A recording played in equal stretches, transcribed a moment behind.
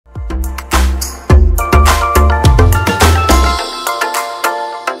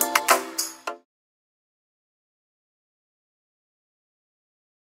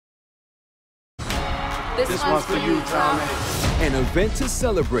one's for you, Tommy. An event to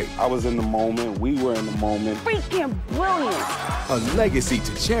celebrate. I was in the moment. We were in the moment. Freaking brilliant. A legacy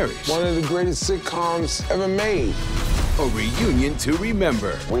to cherish. One of the greatest sitcoms ever made. A reunion to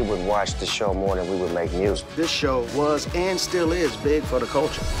remember. We would watch the show more than we would make music. This show was and still is big for the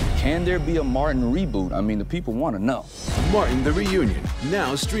culture. Can there be a Martin reboot? I mean, the people want to know. Martin the Reunion,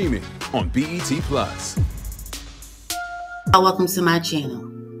 now streaming on BET+. Welcome to my channel.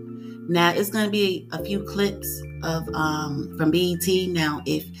 Now, it's going to be a few clips of from BET. Now,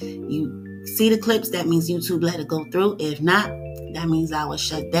 if you see the clips, that means YouTube let it go through. If not, that means I was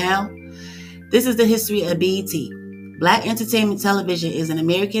shut down. This is the history of BET. Black Entertainment Television is an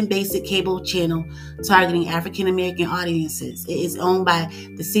American basic cable channel targeting African-American audiences. It is owned by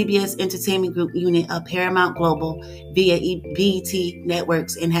the CBS Entertainment Group unit of Paramount Global via BET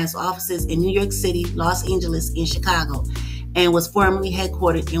Networks and has offices in New York City, Los Angeles, and Chicago, and was formerly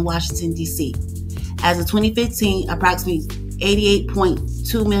headquartered in Washington, D.C. As of 2015, approximately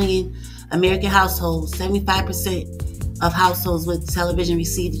 88.2 million American households, 75% of households with television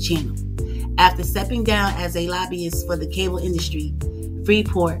received the channel. After stepping down as a lobbyist for the cable industry,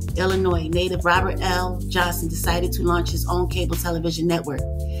 Freeport, Illinois native Robert L. Johnson decided to launch his own cable television network.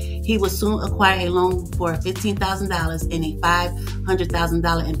 He would soon acquire a loan for $15,000 and a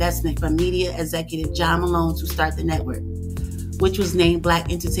 $500,000 investment from media executive John Malone to start the network, which was named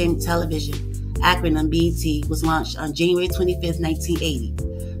Black Entertainment Television. Acronym BET was launched on January 25, 1980.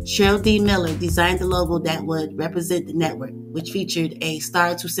 Cheryl D. Miller designed the logo that would represent the network, which featured a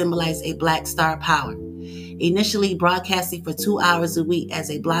star to symbolize a black star power. Initially broadcasting for 2 hours a week as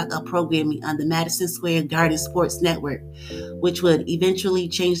a block of programming on the Madison Square Garden Sports Network, which would eventually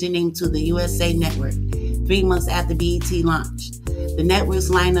change the name to the USA Network 3 months after BET launched. The network's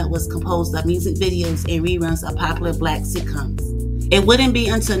lineup was composed of music videos and reruns of popular black sitcoms. It wouldn't be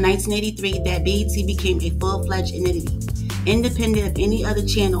until 1983 that BET became a full-fledged entity, independent of any other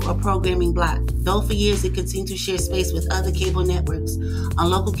channel or programming block, though for years it continued to share space with other cable networks on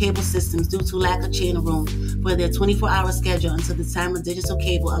local cable systems due to lack of channel room for their 24-hour schedule until the time of digital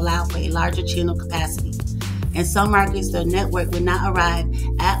cable allowed for a larger channel capacity. In some markets, the network would not arrive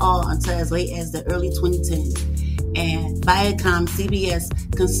at all until as late as the early 2010s, and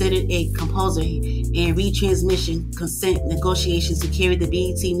ViacomCBS considered a compulsory and retransmission consent negotiations to carry the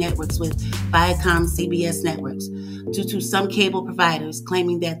BET networks with ViacomCBS networks, due to some cable providers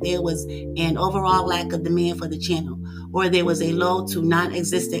claiming that there was an overall lack of demand for the channel, or there was a low to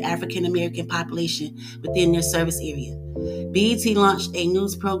non-existent African-American population within their service area. BET launched a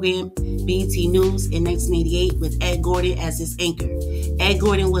news program, BET News, in 1988 with Ed Gordon as its anchor. Ed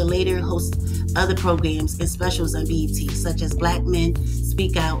Gordon would later host other programs and specials on BET, such as Black Men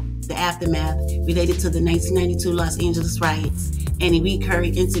Speak Out, The Aftermath, related to the 1992 Los Angeles riots, and a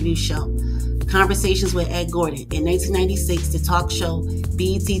recurring interview show, Conversations with Ed Gordon. In 1996, the talk show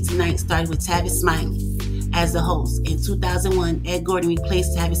BET Tonight started with Tavis Smiley as the host. In 2001, Ed Gordon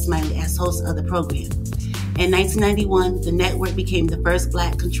replaced Tavis Smiley as host of the program. In 1991, the network became the first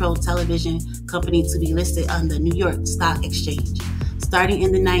black-controlled television company to be listed on the New York Stock Exchange. Starting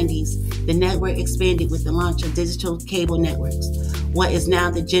in the 90s, the network expanded with the launch of digital cable networks. What is now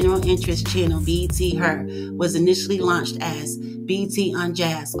the general interest channel BET Her was initially launched as BET on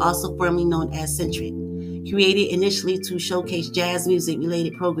Jazz, also formerly known as Centric, created initially to showcase jazz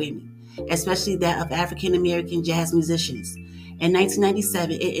music-related programming, especially that of African-American jazz musicians. In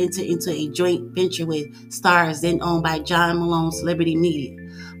 1997, it entered into a joint venture with Starz, then owned by John Malone's Liberty Media,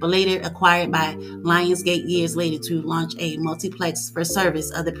 but later acquired by Lionsgate years later to launch a multiplex for service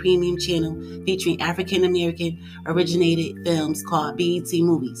of the premium channel featuring African-American originated films called BET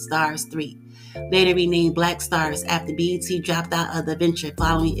Movies, Starz 3. Later renamed Black Starz after BET dropped out of the venture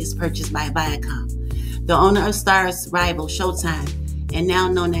following its purchase by Viacom, the owner of Starz rival Showtime, and now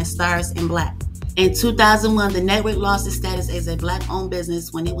known as Starz and Black. In 2001, the network lost its status as a black-owned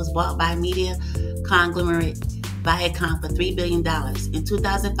business when it was bought by media conglomerate Viacom for $3 billion. In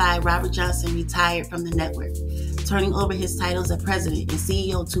 2005, Robert Johnson retired from the network, turning over his titles of president and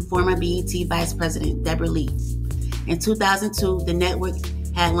CEO to former BET Vice President Deborah Lee. In 2002, the network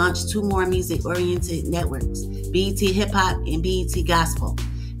had launched 2 more music-oriented networks, BET Hip Hop and BET Gospel.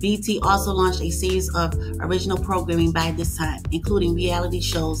 BET also launched a series of original programming by this time, including reality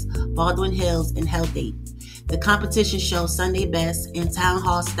shows Baldwin Hills and Hell Date, the competition show Sunday Best, and town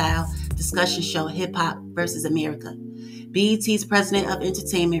hall-style discussion show Hip Hop vs. America. BET's president of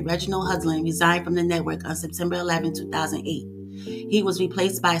entertainment, Reginald Hudlin, resigned from the network on September 11, 2008. He was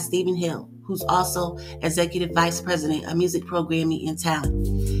replaced by Stephen Hill, who's also Executive Vice President of Music Programming and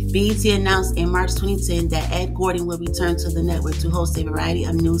Talent. BET announced in March 2010 that Ed Gordon will return to the network to host a variety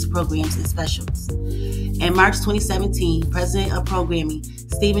of news programs and specials. In March 2017, President of Programming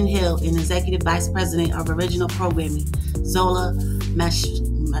Stephen Hill and Executive Vice President of Original Programming Zola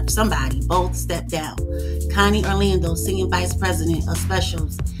both stepped down. Connie Orlando, Senior Vice President of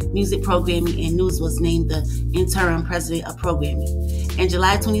Specials, Music Programming and News, was named the Interim President of Programming. In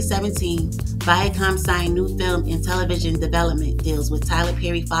July 2017, Viacom signed new film and television development deals with Tyler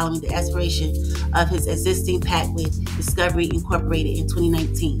Perry following the expiration of his existing pact with Discovery Incorporated in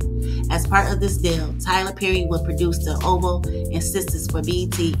 2019. As part of this deal, Tyler Perry will produce The Oval and Sisters for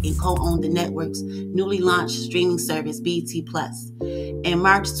BET and co-own the network's newly launched streaming service, BET+. In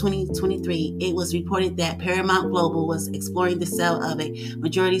March 2023, it was reported that Paramount Global was exploring the sale of a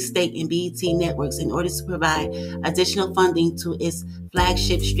majority stake in BET Networks in order to provide additional funding to its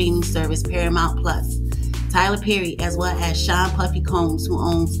flagship streaming service, Paramount+. Tyler Perry, as well as Sean Puffy Combs, who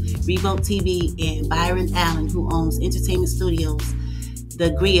owns Revolt TV, and Byron Allen, who owns Entertainment Studios,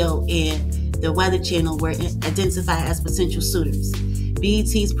 The Griot, and The Weather Channel, were identified as potential suitors.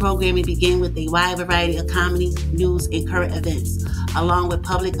 BET's programming began with a wide variety of comedy, news, and current events, along with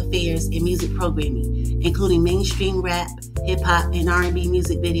public affairs and music programming, including mainstream rap, hip-hop, and R&B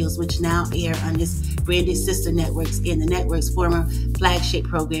music videos, which now air on its branded sister networks and the network's former flagship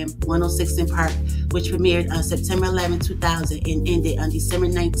program, 106 in Park, which premiered on September 11, 2000 and ended on December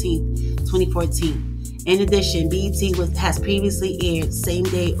 19, 2014. In addition, BET has previously aired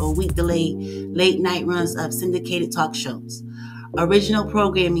same-day or week-delayed late-night runs of syndicated talk shows. Original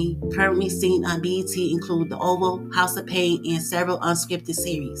programming currently seen on BET include The Oval, House of Pain, and several unscripted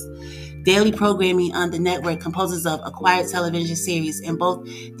series. Daily programming on the network composes of acquired television series and both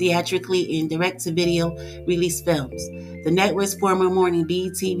theatrically and direct-to-video release films. The network's former morning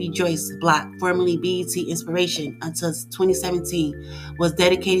BET Rejoice block, formerly BET Inspiration until 2017, was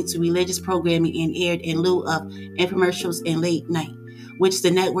dedicated to religious programming and aired in lieu of infomercials and late night, which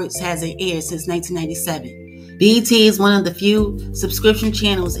the network hasn't aired since 1997. BET is one of the few subscription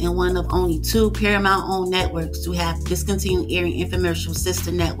channels and one of only two Paramount-owned networks to have discontinued airing infomercial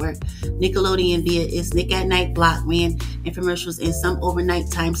sister network. Nickelodeon, via its Nick at Night block, ran infomercials in some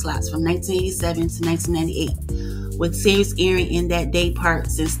overnight time slots from 1987 to 1998, with series airing in that day part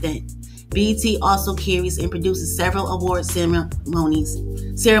since then. BET also carries and produces several award ceremonies,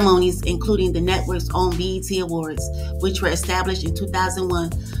 including the network's own BET Awards, which were established in 2001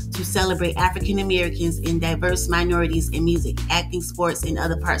 to celebrate African Americans and diverse minorities in music, acting, sports, and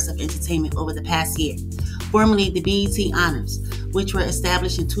other parts of entertainment over the past year. Formerly the BET Honors, which were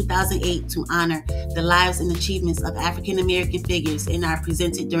established in 2008 to honor the lives and achievements of African American figures and are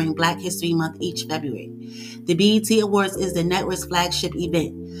presented during Black History Month each February. The BET Awards is the network's flagship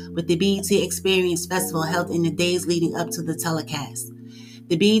event, with the BET Experience Festival held in the days leading up to the telecast.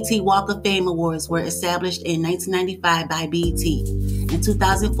 The BET Walk of Fame Awards were established in 1995 by BET. In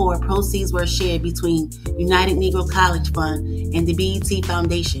 2004, proceeds were shared between United Negro College Fund and the BET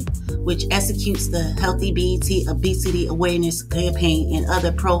Foundation, which executes the Healthy BET Obesity Awareness Campaign and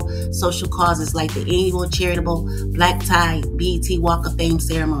other pro-social causes like the annual charitable Black Tie BET Walk of Fame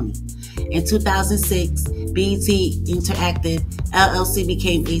ceremony. In 2006, BET Interactive LLC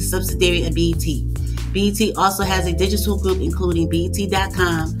became a subsidiary of BET. BET also has a digital group including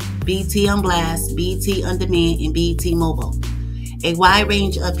BET.com, BET on Blast, BET On Demand, and BET Mobile. A wide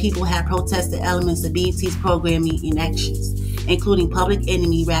range of people have protested elements of BET's programming and actions, including Public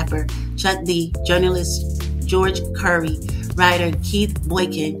Enemy rapper Chuck D, journalist George Curry, writer Keith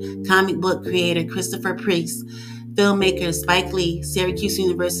Boykin, comic book creator Christopher Priest, filmmaker Spike Lee, Syracuse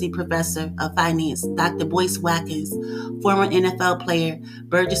University professor of finance Dr. Boyce Watkins, former NFL player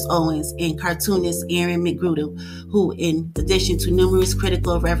Burgess Owens, and cartoonist Aaron McGruder, who, in addition to numerous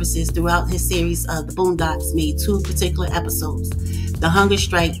critical references throughout his series of The Boondocks, made two particular episodes, The Hunger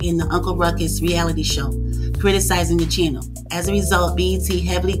Strike and the Uncle Ruckus reality show, criticizing the channel. As a result, BET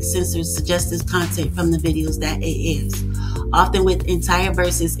heavily censors suggestive content from the videos that it airs, often with entire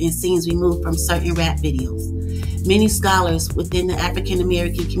verses and scenes removed from certain rap videos. Many scholars within the African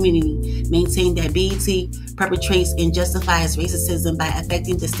American community maintain that BET perpetrates and justifies racism by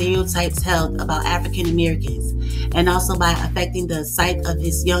affecting the stereotypes held about African Americans, and also by affecting the psyche of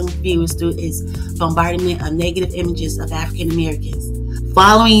its young viewers through its bombardment of negative images of African Americans.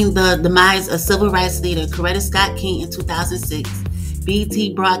 Following the demise of civil rights leader Coretta Scott King in 2006,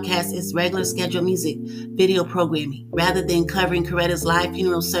 BET broadcast its regular scheduled music video programming rather than covering Coretta's live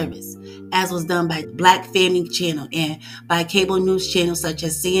funeral service, as was done by Black Family Channel and by cable news channels such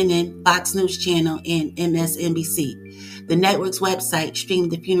as CNN, Fox News Channel, and MSNBC. The network's website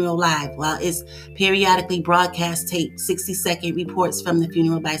streamed the funeral live, while its periodically broadcast taped 60-second reports from the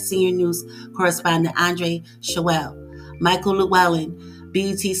funeral by senior news correspondent Andre Schawel. Michael Llewellyn,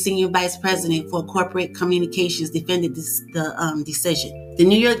 BET Senior Vice President for Corporate Communications, defended the decision. The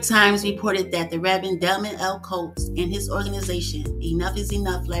New York Times reported that the Reverend Delman L. Coates and his organization, Enough is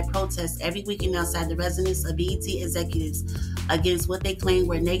Enough, led protests every weekend outside the residence of BET executives against what they claimed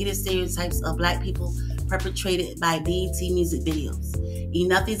were negative stereotypes of Black people perpetrated by BET music videos.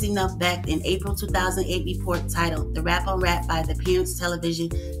 Enough is Enough backed an April 2008 report titled The Rap on Rap by the Parents Television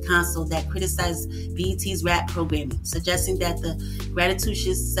Council that criticized BET's rap programming, suggesting that the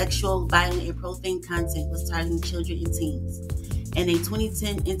gratuitous, sexual, violent, and profane content was targeting children and teens. In a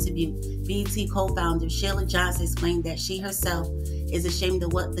 2010 interview, BET co-founder Sheila Johnson explained that she herself is ashamed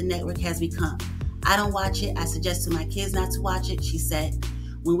of what the network has become. "I don't watch it. I suggest to my kids not to watch it," she said.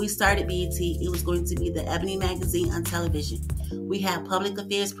 "When we started BET, it was going to be the Ebony magazine on television. We had public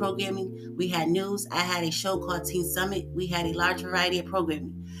affairs programming, we had news, I had a show called Teen Summit, we had a large variety of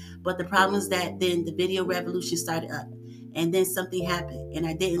programming. But the problem is that then the video revolution started up, and then something happened, and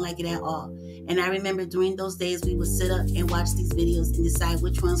I didn't like it at all. And I remember during those days we would sit up and watch these videos and decide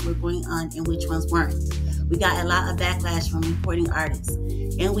which ones were going on and which ones weren't. We got a lot of backlash from reporting artists,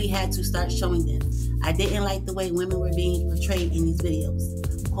 and we had to start showing them. I didn't like the way women were being portrayed in these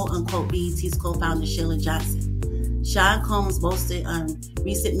videos," quote-unquote BET's co-founder Sheila Johnson. Sean Combs boasted on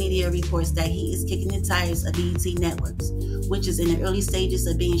recent media reports that he is kicking the tires of BET Networks, which is in the early stages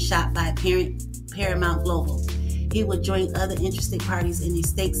of being shot by Paramount Global. He would join other interested parties in a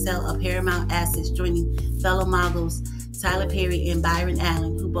stake sale of Paramount assets, joining fellow moguls Tyler Perry and Byron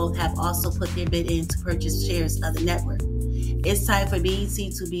Allen, who both have also put their bid in to purchase shares of the network. It's time for BET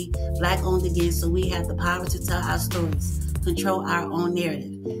to be Black-owned again, so we have the power to tell our stories, control our own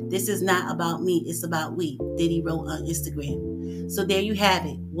narrative. This is not about me, it's about we, Diddy wrote on Instagram. So there you have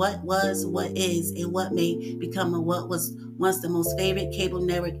it. What was, what is, and what may become of what was once the most favorite cable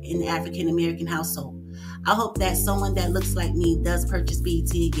network in the African-American household. I hope that someone that looks like me does purchase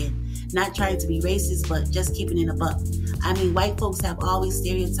BET again. Not trying to be racist, but just keeping it a buck. I mean, white folks have always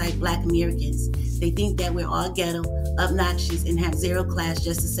stereotyped Black Americans. They think that we're all ghetto, obnoxious, and have zero class,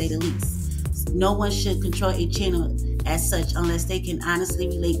 just to say the least. No one should control a channel as such unless they can honestly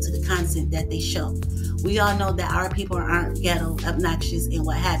relate to the content that they show. We all know that our people aren't ghetto, obnoxious, and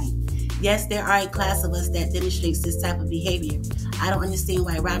what have you. Yes, there are a class of us that demonstrates this type of behavior. I don't understand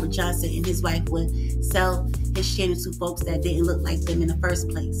why Robert Johnson and his wife would sell his channel to folks that didn't look like them in the first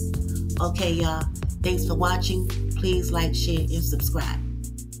place. Okay, y'all. Thanks for watching. Please like, share, and subscribe.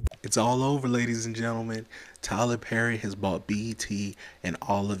 It's all over, ladies and gentlemen. Tyler Perry has bought BET and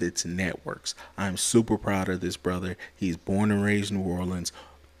all of its networks. I'm super proud of this brother. He's born and raised in New Orleans,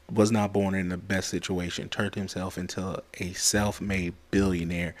 was not born in the best situation, turned himself into a self-made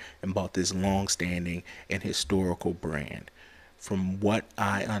billionaire and bought this long-standing and historical brand. From what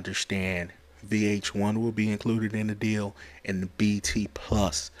I understand, VH1 will be included in the deal, and the BT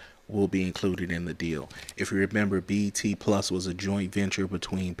Plus will be included in the deal. If you remember, BET Plus was a joint venture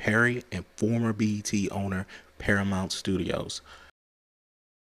between Perry and former BET owner Paramount Studios.